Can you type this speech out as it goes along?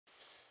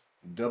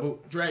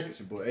Double Dragon. It's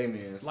your boy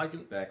AMENZ. Like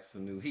it. Back with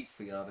some new heat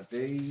for y'all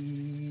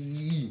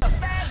today.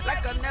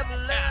 Like I never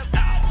left.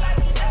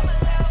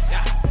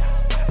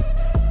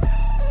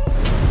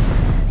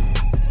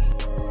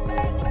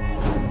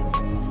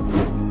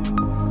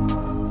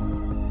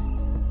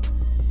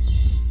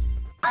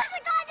 Push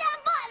the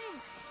goddamn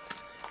button!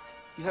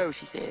 You heard what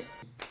she said.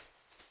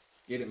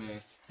 Get it,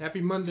 man. Happy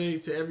Monday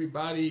to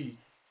everybody.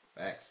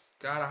 Facts.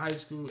 God of High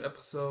School,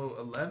 episode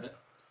 11.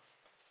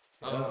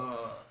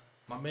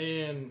 My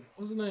man,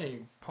 what's his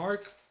name?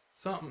 Park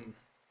something.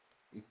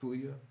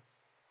 Ipuya.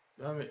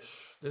 I mean,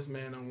 this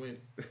man done went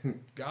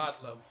God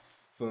level.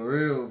 For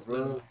real,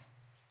 bro.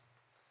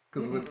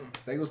 Because when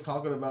they was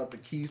talking about the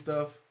key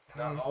stuff,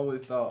 and I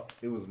always thought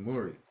it was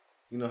Murray.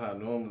 You know how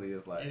normally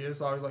it's like Yeah,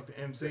 it's always like the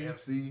MC. the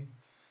MC.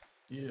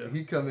 Yeah.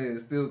 He come in and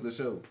steals the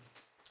show.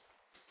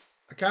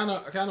 I kind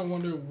of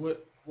wonder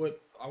what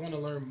I want to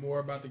learn more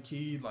about the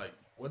key. Like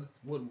what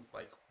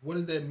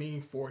does that mean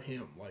for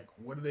him? Like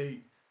what are they?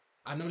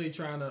 I know they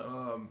trying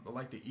to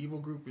like the evil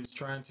group is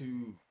trying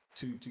to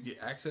get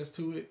access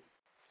to it.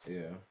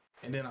 Yeah.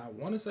 And then I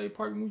want to say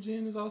Park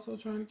Mujin is also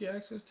trying to get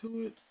access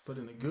to it, but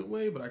in a good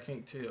way. But I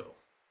can't tell.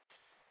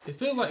 It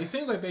seems like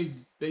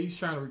he's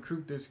trying to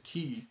recruit this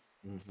key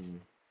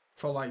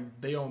for like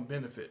their own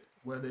benefit,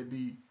 whether it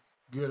be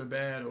good or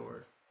bad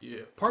or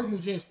yeah. Park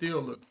Mujin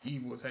still look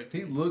evil as heck.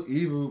 He look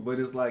evil, but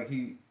it's like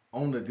he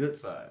on the good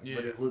side. Yeah.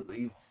 But it look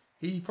evil.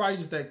 He probably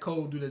just that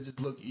cold dude that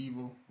just look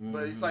evil,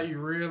 but it's like you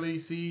really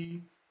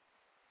see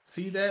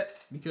that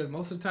because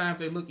most of the time if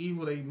they look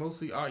evil, they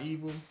mostly are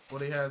evil or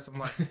they have some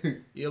like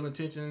ill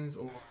intentions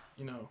or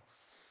you know.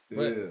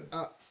 But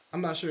Yeah.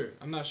 I'm not sure.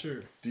 I'm not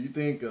sure. Do you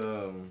think?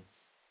 I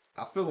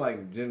feel like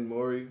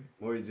Mori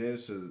Jin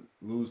should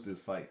lose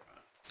this fight.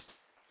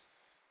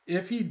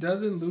 If he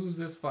doesn't lose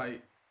this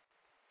fight,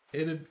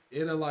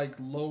 it'll like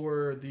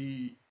lower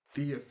the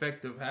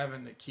effect of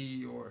having the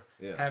key or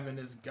having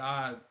this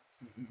god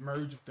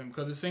merge with them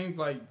because it seems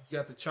like you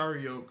got the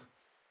Charyoke.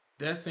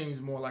 That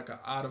seems more like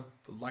out of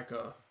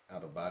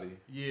body.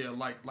 Yeah,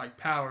 like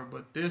power,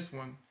 but this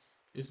one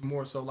is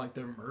more so like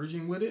they're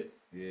merging with it.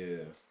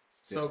 Yeah.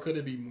 So could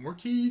it be more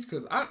keys?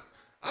 Because I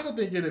don't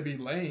think it'd be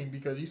lame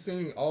because you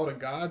seeing all the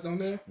gods on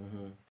there.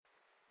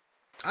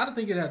 I don't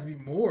think it'd have to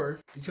be more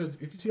because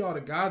if you see all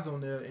the gods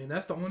on there and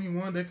that's the only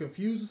one that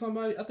confuses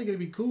somebody, I think it'd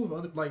be cool if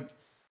other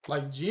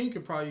like Jin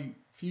could probably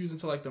fuse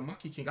into like the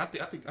Monkey King. I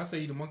think I say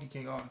he the Monkey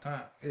King all the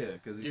time. Yeah,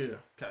 because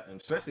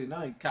especially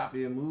now he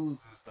copying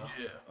moves and stuff.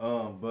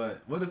 Yeah.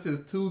 But what if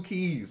it's two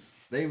keys?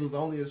 They was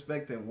only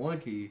expecting one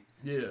key.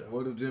 Yeah.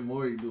 What if Jin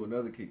Mori do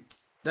another key?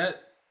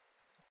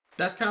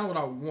 That's kind of what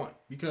I want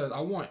because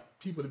I want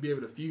people to be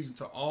able to fuse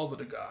into all of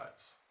the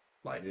gods.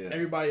 Like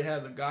everybody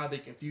has a god they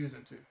can fuse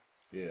into.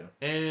 Yeah.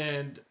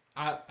 And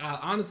I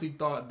honestly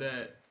thought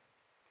that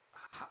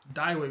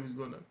Daiwei was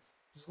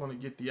gonna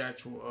get the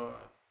actual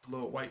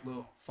little white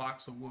little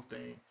fox or wolf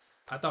thing.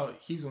 I thought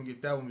he was gonna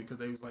get that one because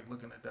they was like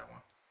looking at that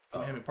one.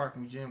 Him and Park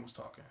Mujin was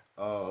talking.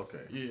 Oh, okay.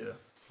 Yeah.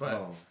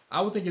 But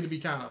I would think it'd be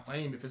kind of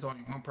lame if it's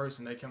only one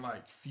person that can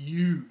like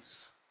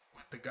fuse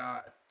with the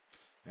god.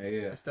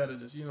 Yeah. Instead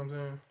of just, you know what I'm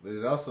saying? But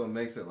it also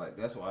makes it like,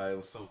 that's why it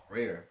was so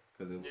rare.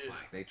 Because it was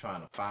like they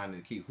trying to find the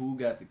key. Who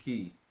got the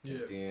key? Yeah.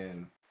 And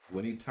then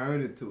when he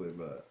turned it to it,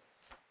 but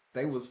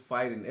they was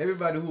fighting.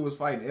 Everybody who was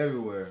fighting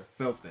everywhere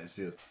felt that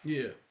shit.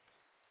 Yeah.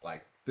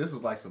 Like, this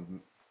was like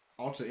some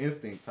Ultra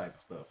Instinct type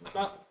of stuff.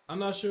 I'm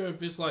not sure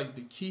if it's like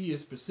the key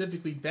is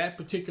specifically that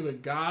particular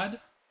god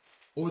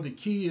or the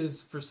key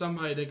is for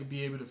somebody that could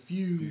be able to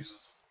fuse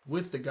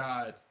with the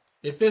god.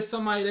 If it's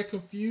somebody that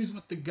can fuse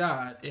with the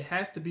god, it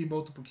has to be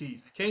multiple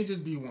keys. It can't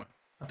just be one.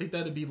 I think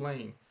that'd be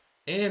lame.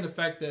 And the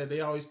fact that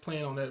they always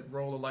playing on that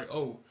role of like,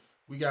 oh,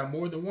 we got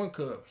more than one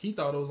cub. He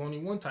thought it was only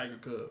one tiger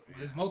cub.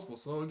 There's multiple.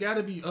 So it got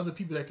to be other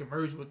people that can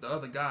merge with the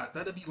other gods.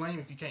 That'd be lame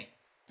if you can't.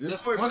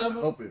 Just one of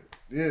them. Open.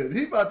 Yeah,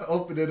 he about to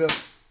open it up.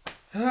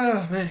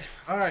 Oh, man.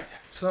 All right.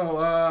 So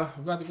we're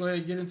about to go ahead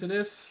and get into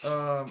this.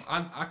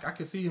 I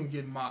can see him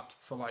getting mopped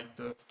for like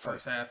the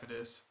first half of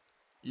this.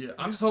 Yeah,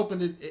 I'm just hoping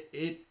that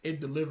it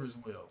delivers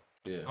well.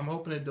 Yeah. I'm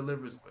hoping it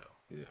delivers well.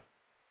 Yeah.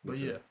 But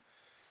yeah.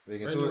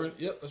 Ready to it?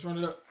 Yep, let's run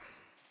it up.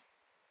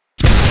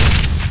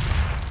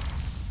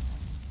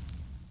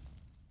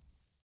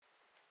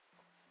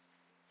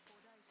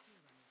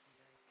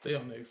 They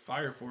on their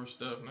Fire Force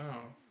stuff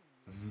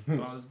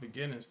now. All this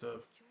beginning stuff.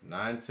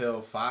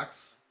 Nine-tailed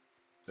fox.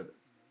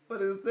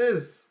 What is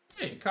this?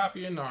 Hey,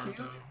 copying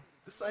Naruto.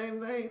 The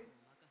same name.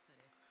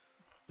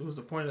 It was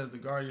appointed as the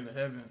Guardian of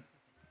Heaven.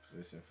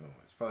 Position film.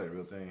 It's probably a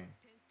real thing.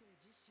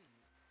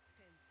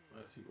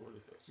 Let's see,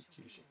 ordered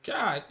execution.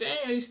 God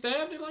damn, he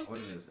stabbed it like What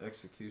that. is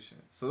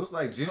execution? So it's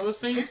like So it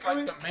seems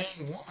like the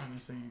main one.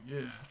 It seems,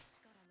 yeah.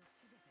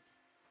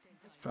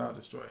 It's power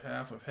destroy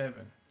half of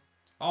heaven.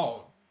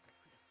 Oh.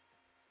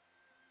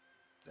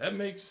 That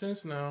makes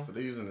sense now. So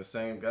they're using the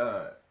same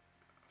god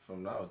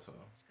from Naruto.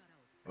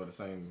 Or the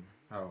same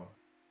power.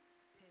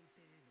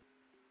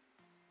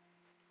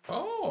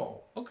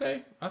 Oh,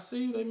 okay. I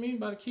see what they mean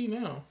by the key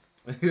now.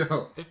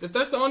 Yo. If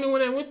that's the only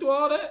one that went through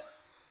all that,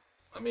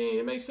 I mean,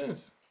 it makes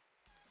sense.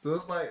 So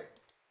it's like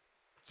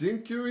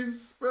Jin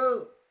Curry's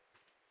bro.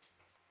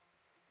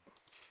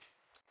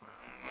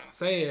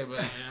 Say it,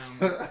 but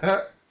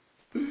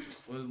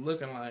what it's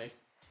looking like.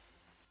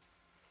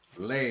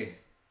 Lay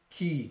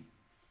Key.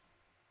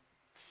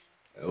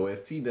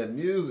 OST that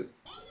music.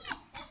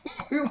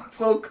 He was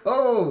so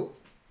cold.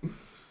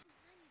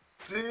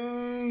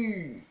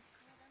 Dang.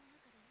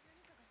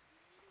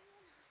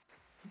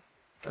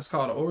 That's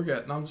called an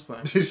orgasm. No, I'm just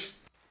playing.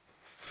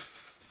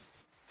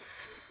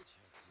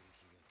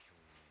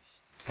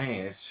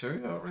 Dang, it's sure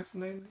y'all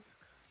resonating.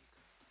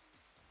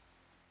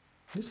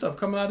 This stuff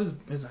coming out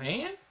his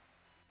hand?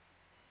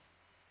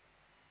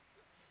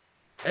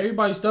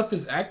 Everybody's stuff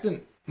is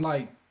acting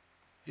like,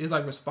 is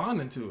like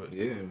responding to it.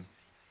 Yeah.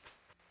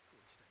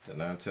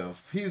 The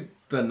he's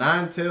the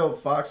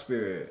nine-tailed fox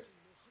spirit.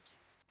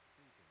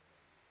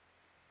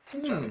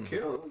 He's trying to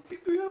kill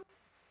people.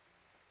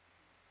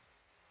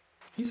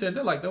 He said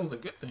that like that was a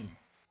good thing.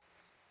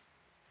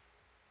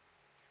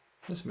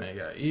 This man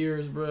got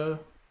ears, bruh.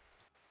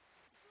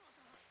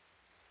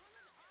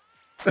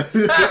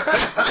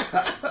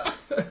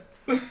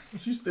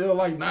 She's still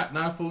like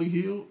not fully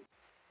healed.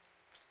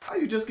 How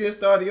you just get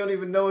started? You don't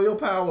even know your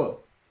power.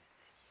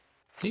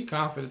 He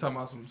confident talking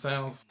about some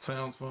sounds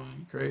fun.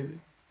 You crazy?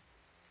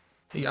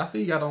 I see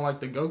he got on like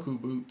the Goku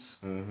boots.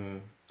 Mm-hmm.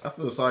 I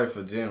feel sorry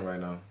for Jin right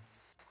now.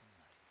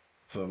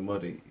 For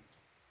Muddy.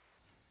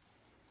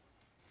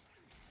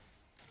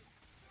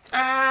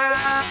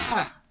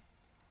 Ah!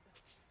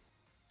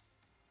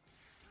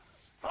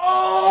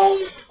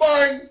 Oh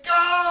my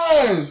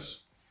gosh!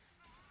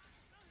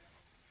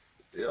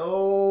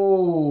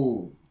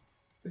 Yo!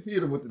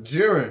 Hit him with the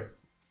Jiren.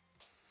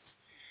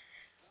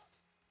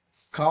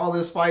 Call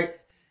this fight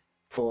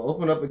or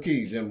open up a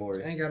key, Jim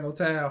Mori. Ain't got no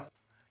towel.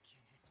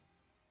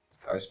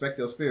 I respect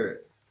your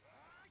spirit.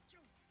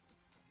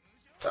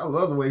 I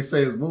love the way he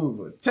say his move,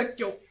 but take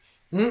your.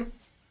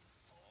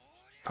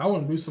 I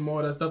want to do some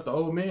more of that stuff the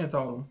old man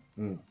taught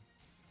him.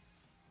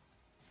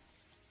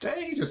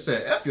 Dang, he just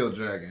said F your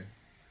dragon.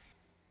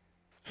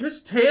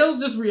 His tails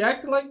just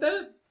reacted like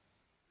that?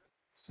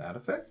 Side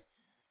effect?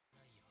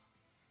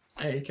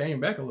 Hey, it came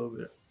back a little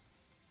bit.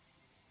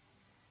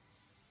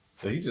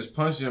 So he just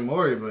punched Jim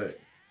Mori, but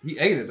he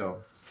ate it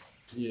though.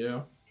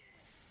 Yeah.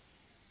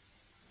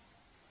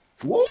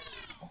 Whoa!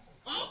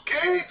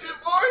 Okay, Jim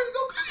Mori,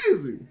 go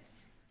crazy.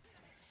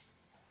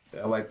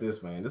 Yeah, I like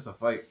this, man. This is a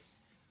fight.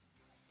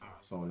 Oh,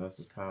 someone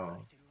else's power.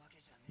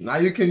 Now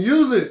you can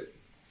use it,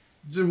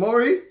 Jim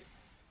Mori.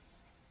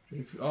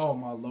 Oh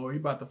my lord, he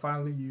about to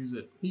finally use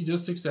it. He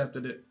just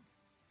accepted it.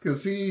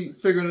 Cause he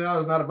figured it out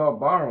it's not about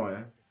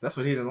borrowing. That's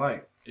what he didn't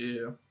like.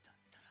 Yeah.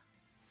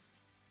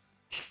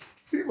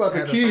 He about to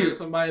Had kill find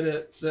somebody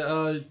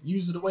that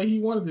use it the way he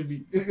wanted to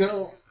be. You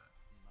know,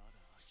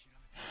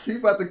 he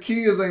about to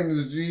kill his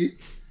Angels, G.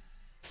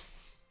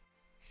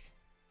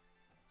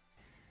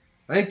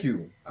 Thank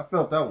you. I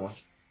felt that one.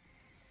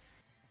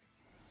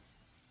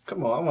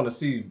 Come on, I want to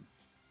see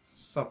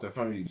something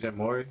from you, Jim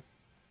Mori.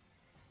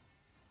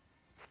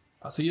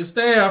 I see your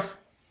staff.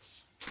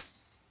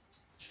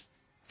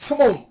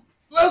 Come on,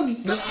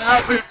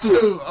 let's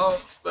go.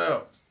 Oh,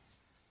 stop.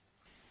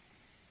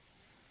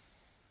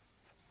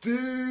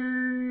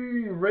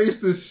 Dang, race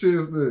this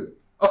shiznit.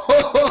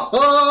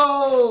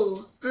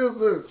 Oh,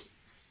 shiznit.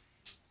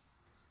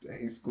 Dang,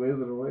 he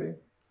squares it away.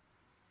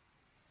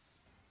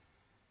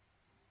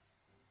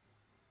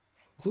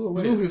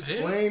 Blew his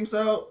flames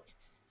out.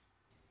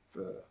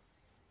 Bruh.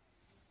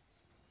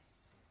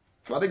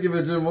 Why they give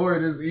it Jim Mori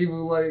this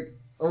evil, like,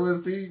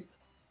 OST?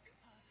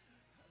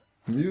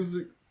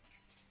 Music?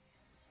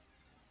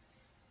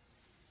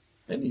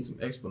 They need some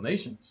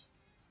explanations.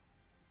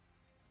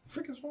 What the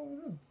frick is wrong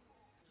with him?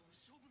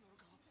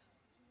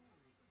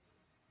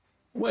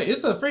 Wait,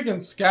 it's a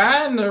freaking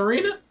sky in the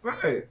arena?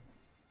 Right.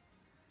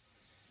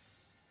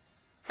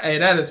 Hey,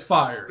 that is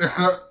fire.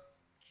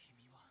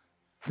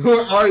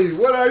 What are you?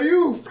 What are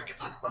you freaking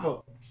talking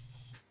about?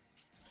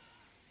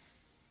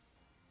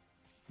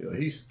 Yo,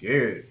 he's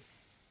scared.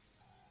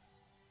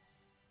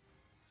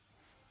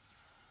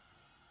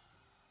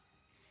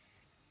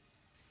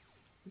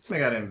 This man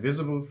got an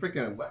invisible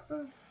freaking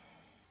weapon.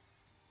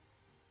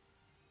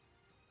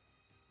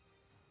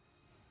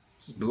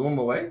 Just blew him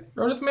away.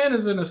 Bro, this man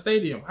is in a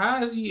stadium.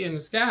 How is he in the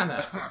sky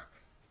now?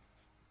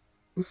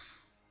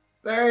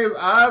 Dang, his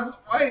eyes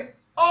white.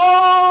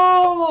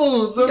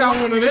 Oh! He got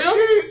one of them?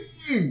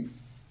 King.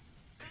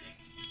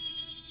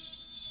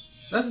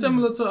 That's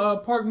similar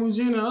to Park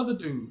Moon-jin and the other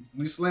dude.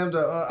 We slammed the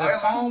That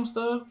island. palm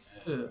stuff.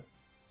 Yeah.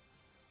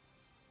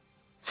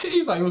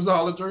 He's like, it was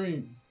all a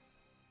dream.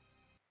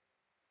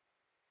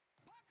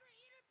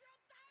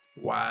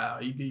 Wow,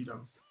 he beat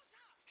him.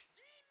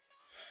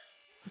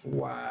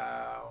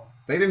 Wow.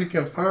 They didn't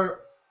confirm.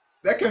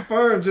 That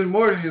confirmed Jin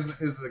Mori is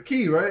the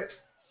key, right?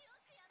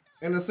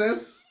 In a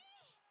sense.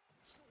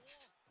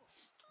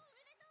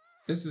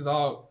 This is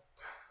all.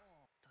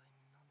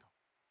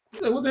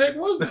 What the heck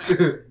was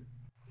that?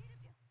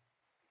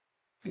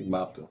 He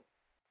mopped him.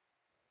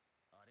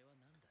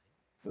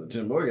 So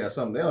Jin Mori got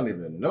something they don't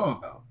even know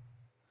about.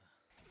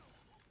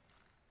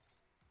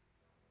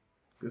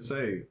 Good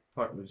save,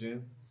 partner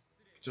Jen.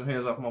 Get your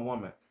hands off my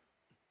woman.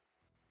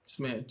 This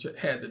man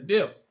had the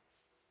dip.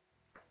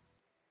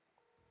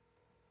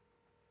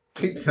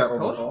 He got on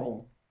the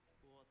phone.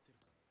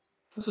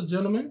 That's a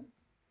gentleman.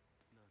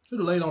 Should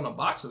have laid on a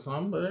box or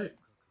something, but hey.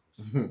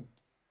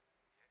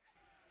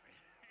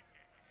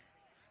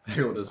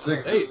 They were the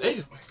 60s. They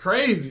just went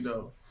crazy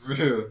though.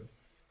 Real.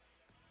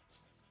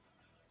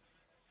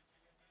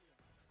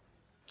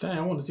 Dang,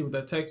 I want to see what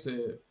that text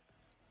said.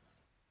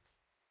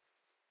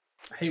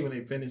 I hate when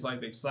they finish like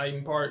the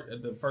exciting part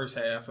at the first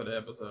half of the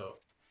episode.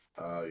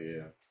 Oh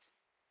yeah.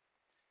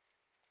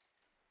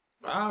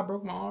 I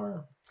broke my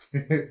arm.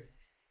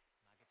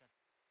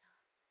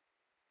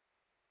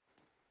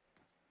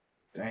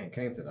 Dang,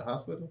 came to the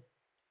hospital.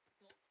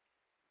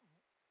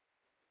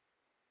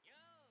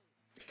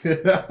 You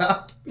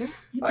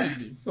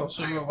gonna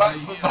show me why you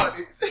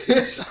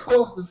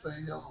Show up and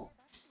say, yo.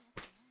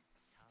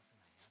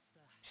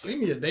 Give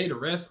me a day to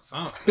rest or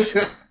something.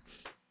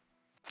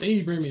 Then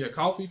you bring me a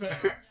coffee, fam.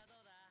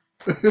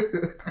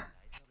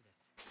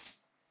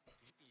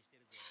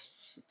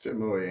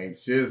 Chimoy ain't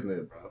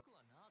shiznit, bro.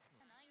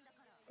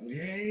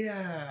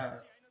 Yeah.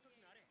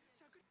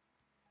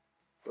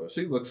 Bro,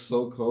 she looks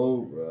so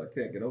cold, bro. I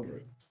can't get over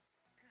it.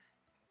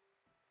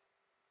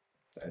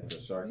 That's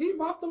a shark. He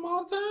mopped them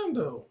all the time,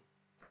 though.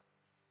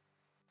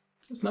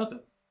 It's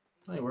nothing.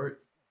 I ain't worried.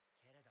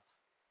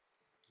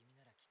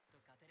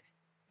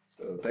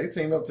 They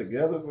team up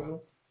together,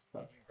 bro. It's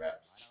about to be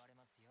raps.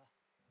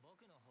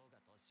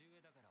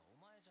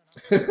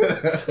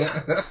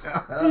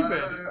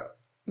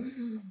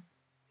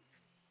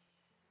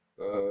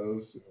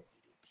 Shit.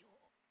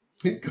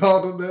 He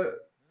called him that.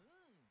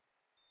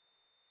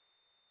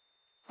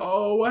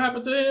 Oh, what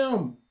happened to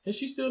him? Is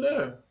she still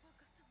there?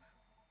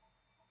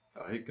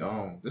 Oh, he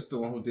gone. This the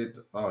one who did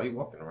the... Oh, he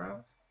walking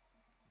around.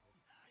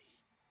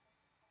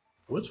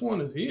 Which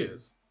one is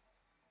his?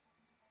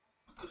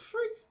 What the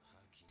freak?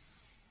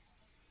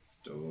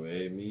 Do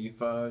re mi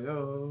fa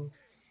yo.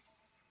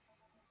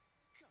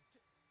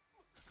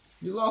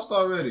 You lost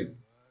already.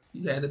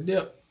 You had a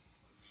dip.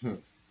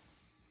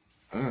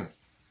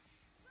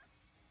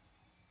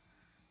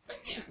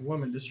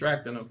 Woman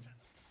distracting him.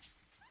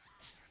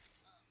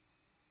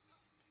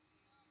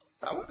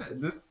 I wonder,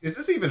 is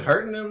this even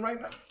hurting him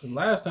right now? The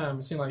last time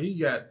it seemed like he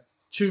got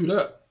chewed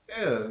up.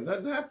 Yeah,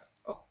 nothing happened.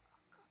 Oh.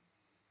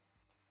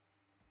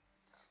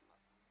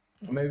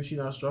 Or maybe she's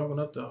not strong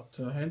enough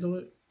to handle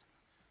it.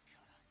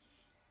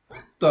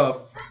 What the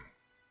fuck?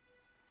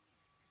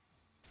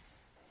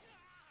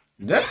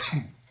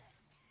 Dang.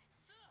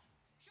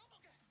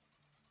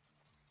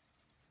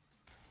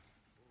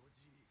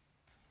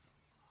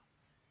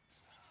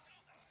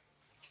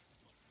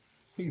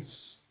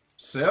 He's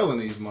selling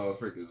these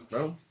motherfuckers,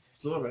 bro.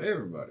 Absorbing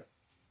everybody.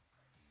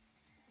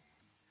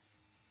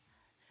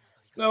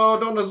 No,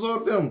 don't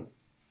absorb them.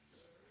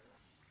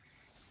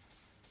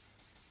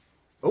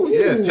 Oh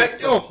yeah, Ooh,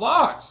 check yo.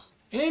 blocks.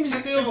 And he's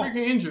still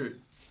freaking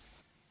injured.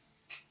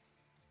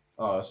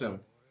 Oh, it's him.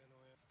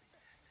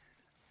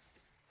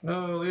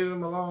 No, leave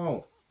him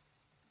alone.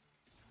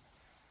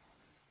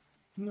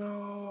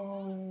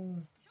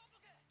 No.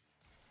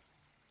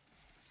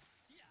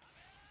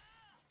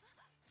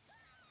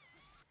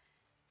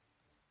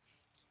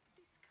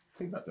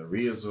 He about to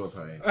reabsorb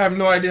pain. I have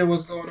no idea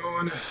what's going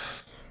on.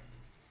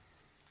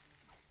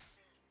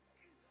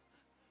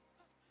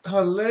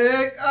 Her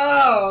leg.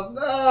 Oh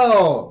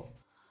no.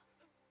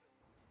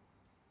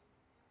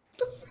 What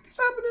the fuck is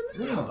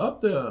happening now?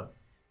 Up there.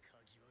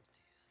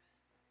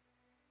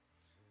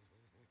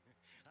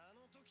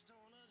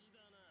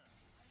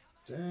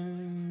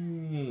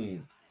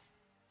 Dang.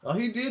 Oh,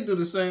 he did do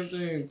the same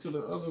thing to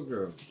the other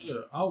girl.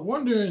 Yeah, I was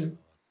wondering.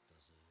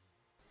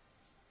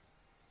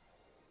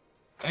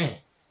 Dang.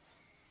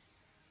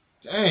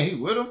 Dang, he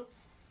with him?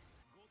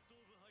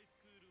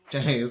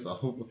 Dang, it's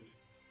over.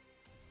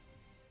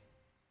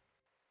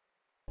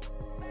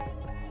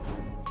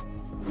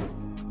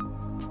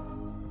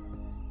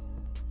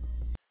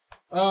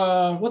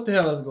 What the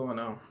hell is going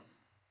on?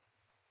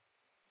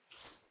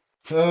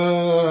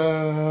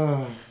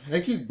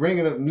 They keep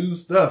bringing up new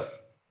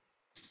stuff.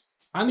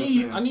 I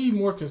need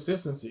more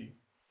consistency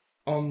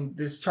on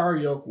this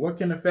Charyoke. What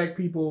can affect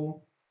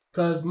people?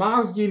 Because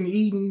Mog's getting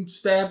eaten,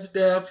 stabbed to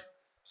death,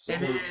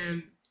 and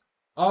then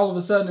all of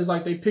a sudden it's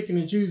like they picking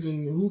and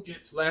choosing who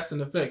gets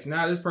lasting effects.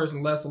 Now this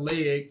person lost a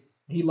leg,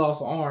 he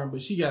lost an arm,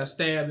 but she got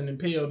stabbed and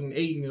impaled and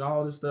eaten and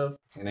all this stuff.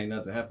 And ain't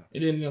nothing happened. It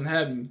didn't even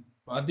happen.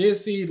 But I did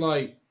see,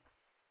 like,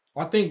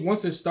 I think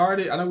once it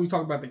started, I know we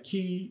talked about the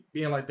key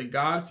being like the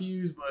God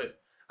fuse, but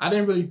I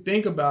didn't really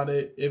think about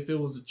it if it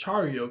was a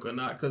Charyoke or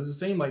not, because it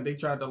seemed like they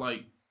tried to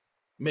like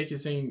make it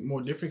seem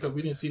more different because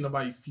we didn't see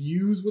nobody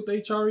fuse with a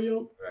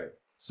Charyoke. Right.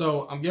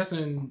 So I'm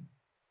guessing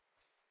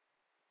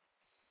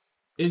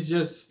it's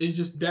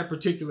just that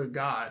particular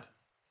God.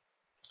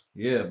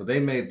 Yeah, but they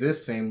made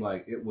this seem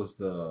like it was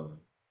the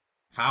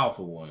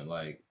powerful one,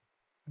 like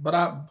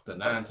the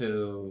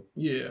nine-tail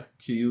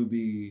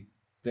QB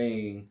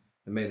thing.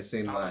 It made it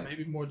seem like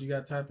maybe more you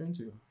got to tap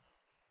into.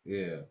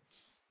 Yeah.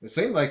 It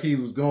seemed like he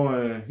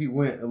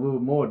went a little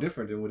more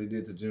different than what he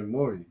did to Jim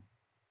Mori.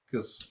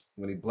 Because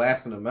when he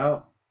blasted him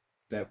out,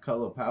 that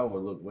color power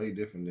looked way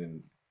different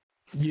than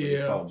when he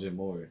fought Jim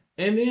Mori.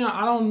 And then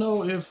I don't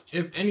know if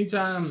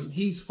anytime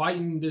he's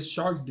fighting this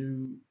shark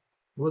dude,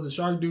 was the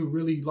shark dude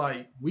really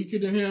like weaker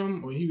than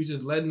him, or he was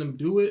just letting him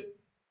do it,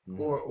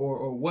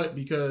 or what?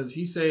 Because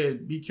he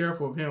said be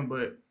careful of him,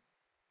 but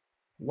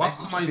why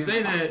somebody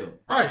say that?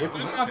 Right, if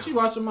it's not you,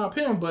 I should mop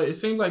him. But it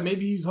seems like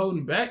maybe he's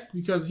holding back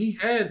because he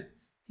had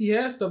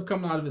stuff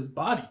coming out of his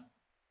body.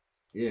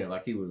 Yeah,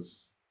 like he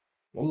was.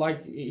 Well,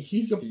 like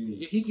he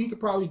could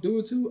probably do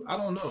it too. I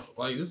don't know.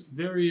 Like this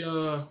very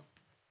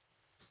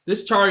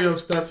this Chario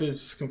stuff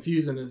is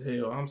confusing as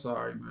hell. I'm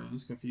sorry, man.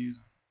 It's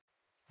confusing.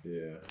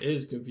 Yeah, it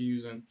is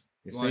confusing.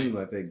 It seems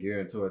like they're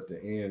gearing toward the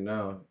end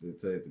now.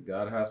 The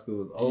God High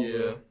School is over.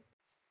 Yeah.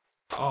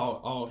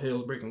 All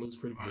hell's breaking loose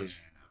pretty much.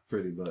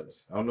 Pretty much.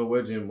 I don't know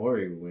where Jim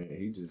Mori went.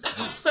 He just. That's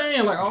what I'm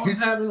saying. Like all that's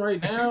happening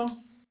right now.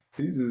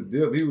 He just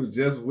dipped. He was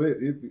just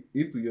with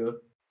Ipia,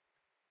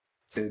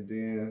 and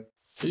then.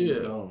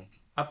 Yeah.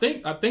 I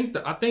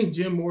think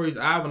Jim Mori's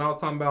eye, when I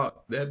was talking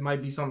about that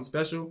might be something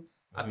special.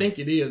 I think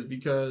it is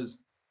because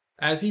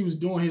as he was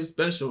doing his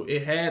special,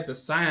 it had the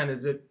sign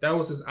as if that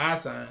was his eye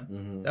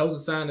sign. That was a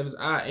sign of his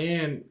eye.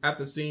 And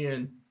after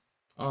seeing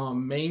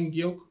Main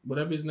Gilk,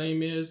 whatever his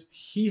name is,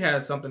 he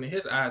has something in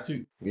his eye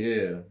too.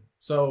 Yeah.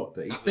 So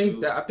I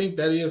think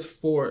that is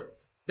for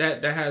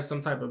that has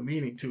some type of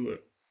meaning to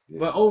it. Yeah.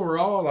 But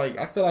overall, like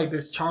I feel like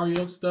this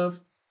Chario stuff,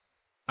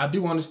 I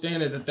do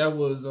understand that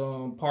was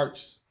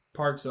Park's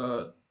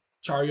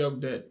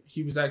Chario that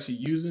he was actually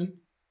using,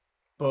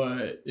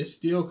 but it's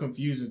still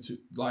confusing to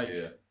like.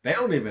 Yeah. They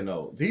don't even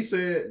know. He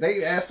said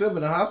they asked him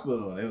in the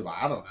hospital, and it was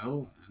like I don't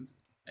know.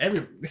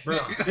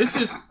 This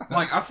is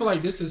like I feel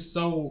like this is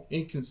so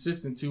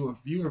inconsistent to a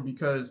viewer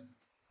because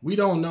we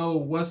don't know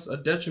what's a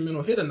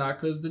detrimental hit or not.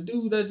 Because the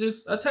dude that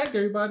just attacked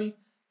everybody,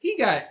 he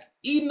got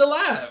eaten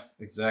alive.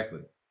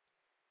 Exactly.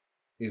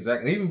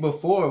 Even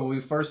before when we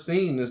first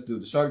seen this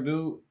dude, the shark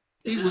dude,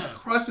 he was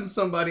crushing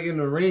somebody in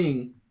the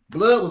ring.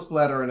 Blood was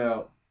splattering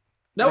out.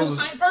 That was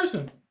the same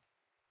person.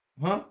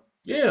 Huh?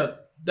 Yeah.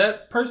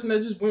 That person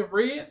that just went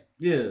red.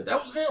 Yeah.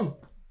 That was him.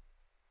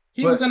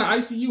 He was in the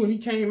ICU and he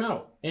came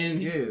out and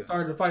he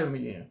started to fight him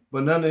again.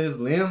 But none of his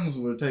limbs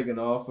were taken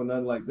off or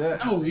nothing like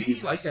that. No, he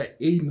got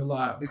eaten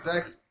alive.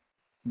 Exactly.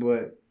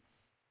 But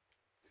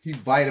he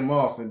bite him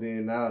off and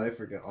then now they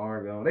freaking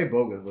arm gone. They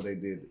bogus what they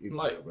did.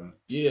 Bro.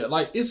 Yeah,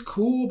 like it's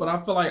cool, but I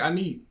feel like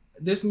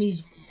this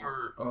needs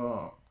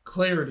more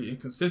clarity and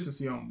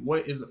consistency on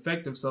what is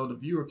effective so the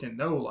viewer can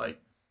know. Like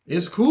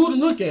it's cool to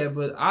look at,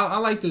 but I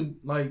like to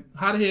like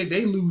how the heck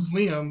they lose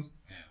limbs,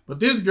 but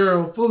this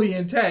girl fully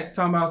intact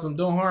talking about some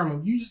don't harm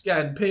him. You just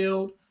got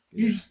impaled.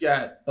 You just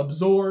got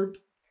absorbed.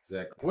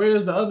 Exactly.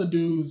 Whereas the other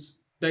dudes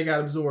they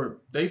got absorbed.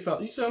 They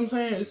felt. You see what I'm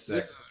saying?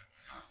 It's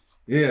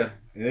yeah,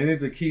 and they need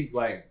to keep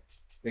like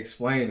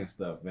explaining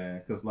stuff,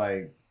 man. Because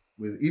like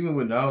even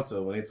with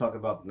Naruto, when they talk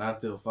about the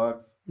nine-tailed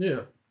fox,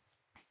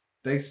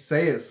 they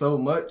say it so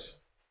much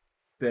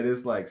that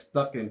it's like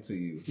stuck into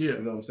you. Yeah. You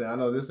know what I'm saying? I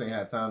know this ain't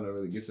had time to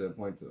really get to the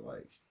point to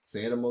like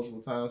say it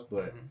multiple times,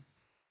 but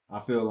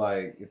I feel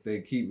like if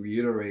they keep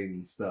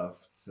reiterating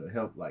stuff to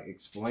help like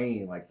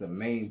explain like the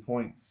main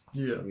points,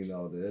 you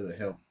know, that it'll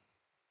help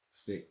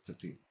stick to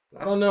people.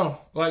 I don't know.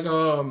 Like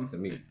to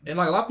me. And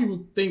like a lot of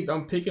people think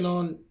I'm picking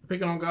on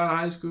God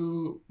High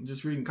School,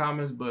 just reading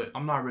comments, but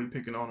I'm not really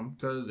picking on them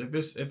because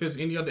if it's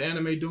any other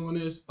anime doing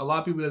this, a lot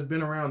of people that's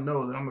been around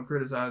know that I'm gonna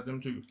criticize them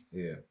too.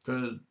 Yeah.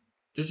 Because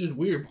it's just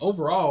weird.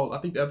 Overall, I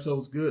think the episode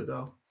was good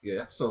though.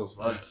 Yeah, episode's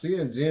fun.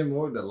 Seeing Jim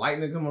Moore, the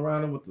lightning come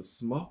around him with the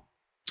smoke.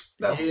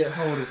 That was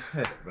cold as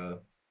heck, bro.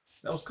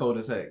 That was cold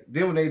as heck.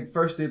 Then when they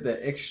first did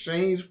that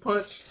exchange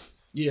punch.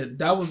 Yeah,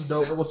 that was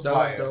dope. That was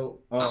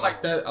dope. I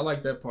like that. I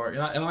like that part.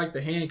 And I like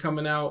the hand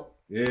coming out.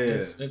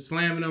 Yeah. And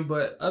slamming them.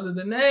 But other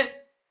than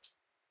that.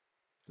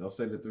 Don't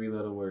say the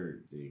 3-letter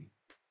word, D.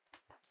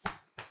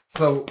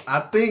 So I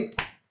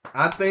think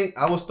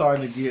I was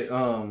starting to get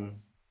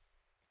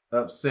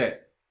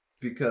upset.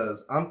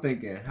 Because I'm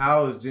thinking,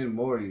 how is Jin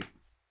Mori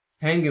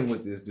hanging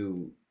with this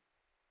dude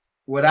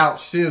without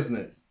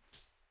shiznit?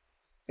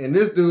 And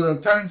this dude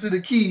done turned to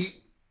the key.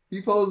 He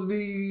supposed to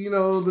be, you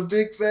know, the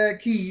big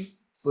bad key.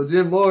 But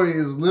Jin Mori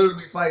is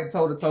literally fighting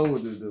toe-to-toe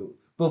with this dude.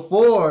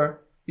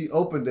 Before he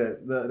opened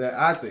that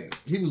eye thing,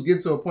 he was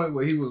getting to a point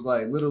where he was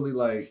like literally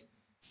like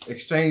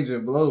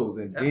exchanging blows.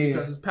 And that's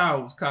because his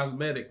power was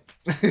cosmetic.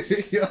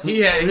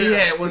 he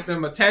had one of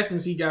them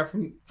attachments he got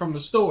from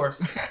the store.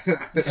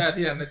 He had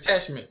an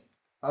attachment.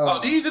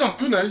 These don't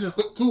do nothing. They just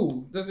look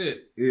cool. That's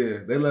it. Yeah,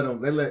 they let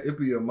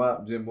Ipia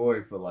mop Jim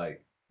Mori for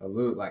like a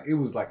little, like it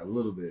was like a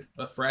little bit,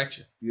 a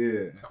fraction.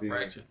 Yeah, a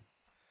fraction.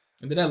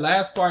 And then that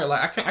last part,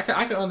 like I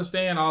can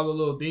understand all the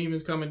little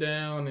demons coming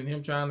down and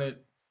him trying to.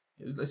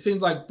 It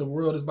seems like the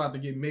world is about to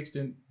get mixed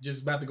and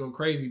just about to go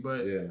crazy.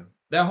 But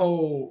that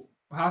whole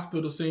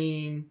hospital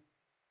scene,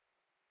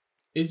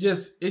 it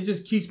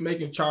just keeps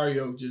making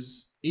Chario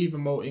just even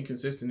more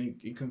inconsistent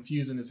and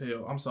confusing as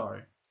hell. I'm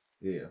sorry.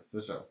 Yeah,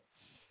 for sure.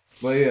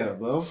 But yeah,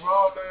 but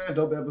overall, man,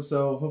 dope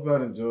episode. Hope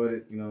y'all enjoyed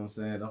it. You know what I'm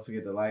saying? Don't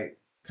forget to like,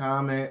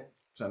 comment.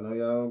 I know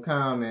y'all don't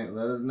comment.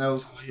 Let us know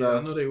some Yeah,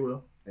 stuff. I know they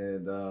will.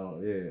 And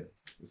yeah,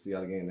 we'll see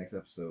y'all again next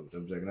episode.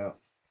 Double checking out.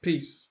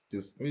 Peace.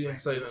 Deuce. We didn't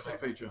say that on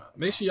Patreon.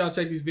 Make sure y'all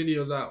check these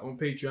videos out on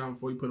Patreon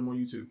before you put them on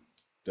YouTube.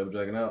 Double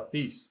checking out.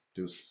 Peace.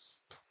 Deuces.